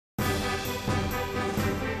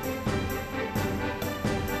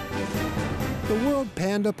The world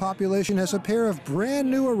panda population has a pair of brand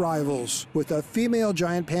new arrivals, with a female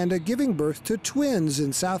giant panda giving birth to twins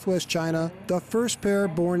in southwest China, the first pair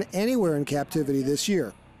born anywhere in captivity this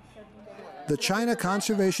year. The China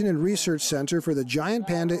Conservation and Research Center for the giant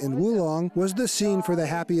panda in Wolong was the scene for the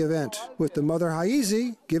happy event, with the mother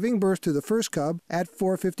Haizi giving birth to the first cub at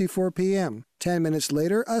 4:54 p.m. 10 minutes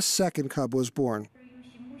later, a second cub was born.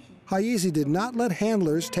 Haizi did not let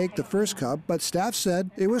handlers take the first cub, but staff said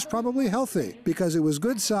it was probably healthy because it was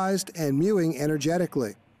good-sized and mewing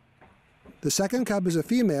energetically. The second cub is a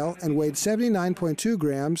female and weighed 79.2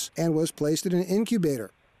 grams and was placed in an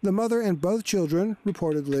incubator. The mother and both children,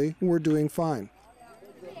 reportedly, were doing fine.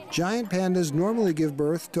 Giant pandas normally give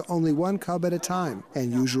birth to only one cub at a time,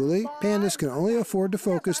 and usually, pandas can only afford to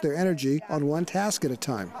focus their energy on one task at a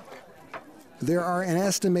time. There are an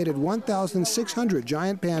estimated 1,600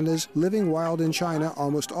 giant pandas living wild in China,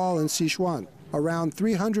 almost all in Sichuan. Around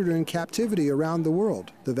 300 are in captivity around the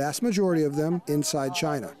world, the vast majority of them inside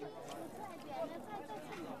China.